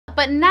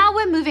But now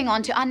we're moving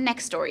on to our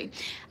next story.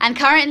 And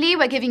currently,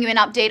 we're giving you an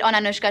update on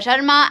Anushka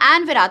Sharma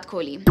and Virat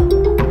Kohli.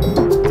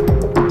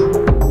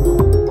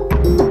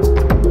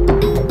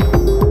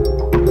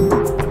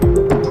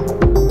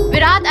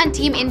 Virat and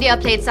Team India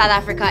played South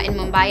Africa in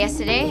Mumbai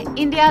yesterday.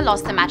 India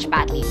lost the match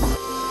badly.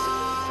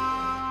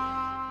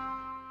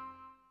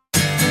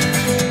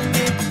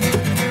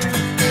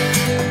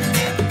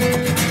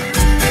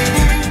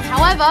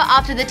 However,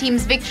 after the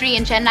team's victory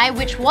in Chennai,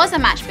 which was a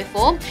match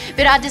before,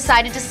 Virat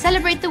decided to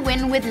celebrate the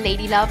win with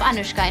Lady Love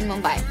Anushka in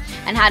Mumbai.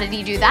 And how did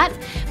he do that?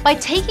 By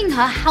taking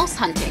her house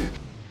hunting.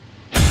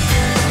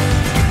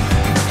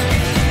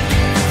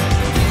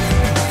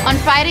 On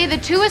Friday, the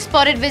two were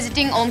spotted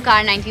visiting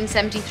Omkar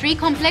 1973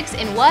 complex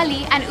in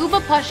Worli, an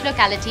uber-posh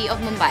locality of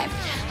Mumbai.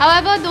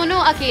 However, dono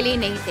akele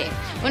nahi the.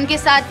 Unke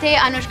saath the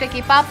Anushka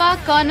ke papa,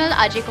 Colonel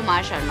Ajay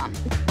Kumar Sharma.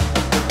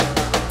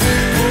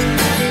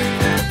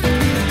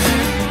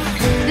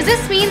 Does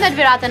this mean that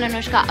Virat and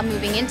Anushka are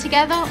moving in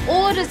together,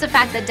 or does the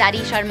fact that Daddy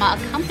Sharma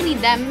accompanied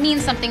them mean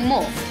something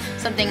more?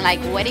 Something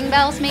like wedding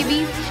bells,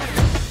 maybe?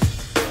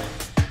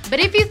 But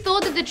if you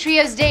thought that the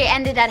trio's day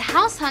ended at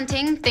house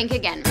hunting, think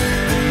again.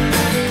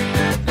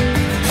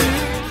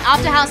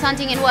 After house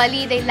hunting in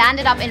Worli, they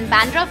landed up in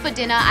Bandra for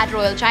dinner at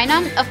Royal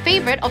China, a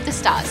favorite of the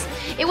stars.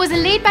 It was a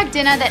laid-back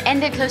dinner that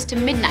ended close to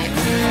midnight.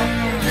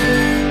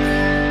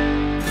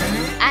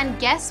 And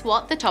guess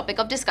what the topic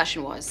of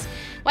discussion was?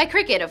 Why,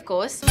 cricket, of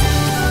course.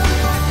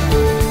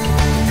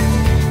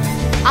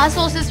 Our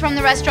sources from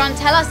the restaurant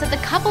tell us that the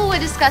couple were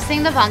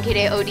discussing the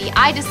Wankhede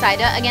ODI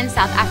decider against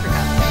South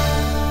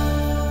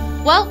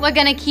Africa. Well, we're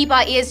gonna keep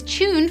our ears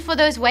tuned for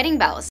those wedding bells.